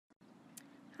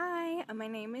Hi, my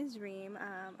name is Reem,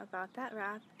 about that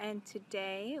wrap, and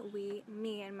today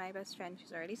me and my best friend,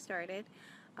 she's already started,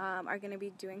 are going to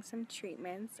be doing some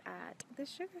treatments at the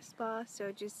sugar spa,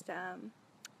 so just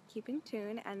keep in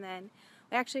tune. And then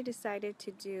we actually decided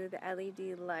to do the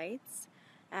LED lights,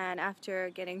 and after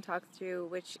getting talked through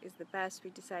which is the best, we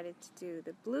decided to do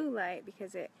the blue light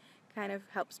because it kind of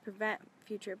helps prevent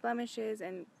future blemishes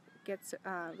and gets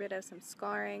rid of some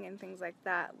scarring and things like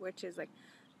that, which is like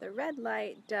the red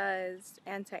light does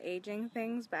anti-aging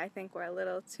things, but I think we're a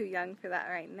little too young for that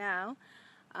right now.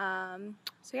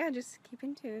 So yeah, just keep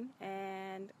in tune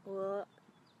and we'll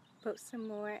post some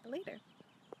more later.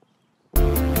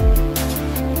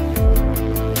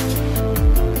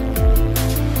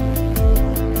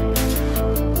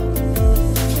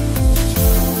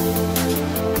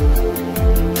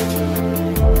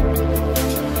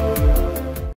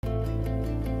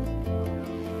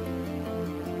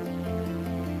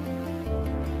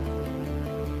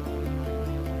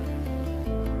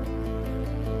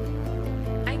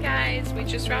 Guys, we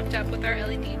just wrapped up with our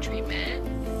LED treatment.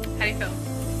 How do you feel?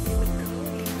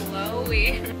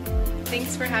 Glowy.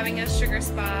 Thanks for having us, Sugar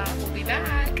Spa. We'll be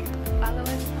back. Follow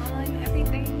us on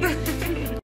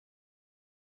everything.